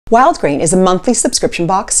Wildgrain is a monthly subscription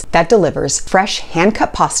box that delivers fresh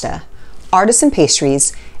hand-cut pasta, artisan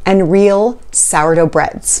pastries, and real sourdough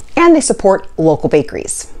breads. And they support local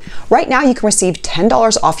bakeries. Right now you can receive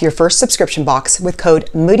 $10 off your first subscription box with code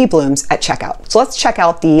BLOOMS at checkout. So let's check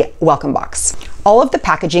out the welcome box. All of the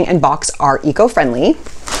packaging and box are eco-friendly.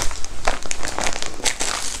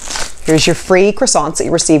 Here's your free croissants that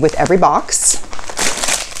you receive with every box.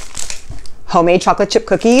 Homemade chocolate chip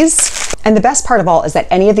cookies. And the best part of all is that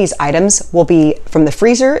any of these items will be from the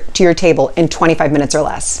freezer to your table in 25 minutes or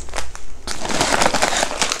less.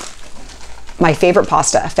 My favorite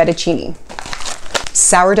pasta, fettuccine.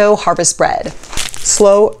 Sourdough harvest bread.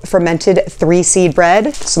 Slow fermented 3-seed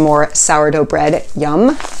bread. Some more sourdough bread, yum.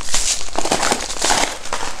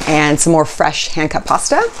 And some more fresh hand-cut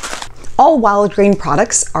pasta. All Wildgrain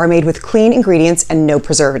products are made with clean ingredients and no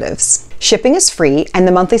preservatives. Shipping is free and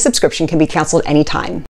the monthly subscription can be canceled anytime.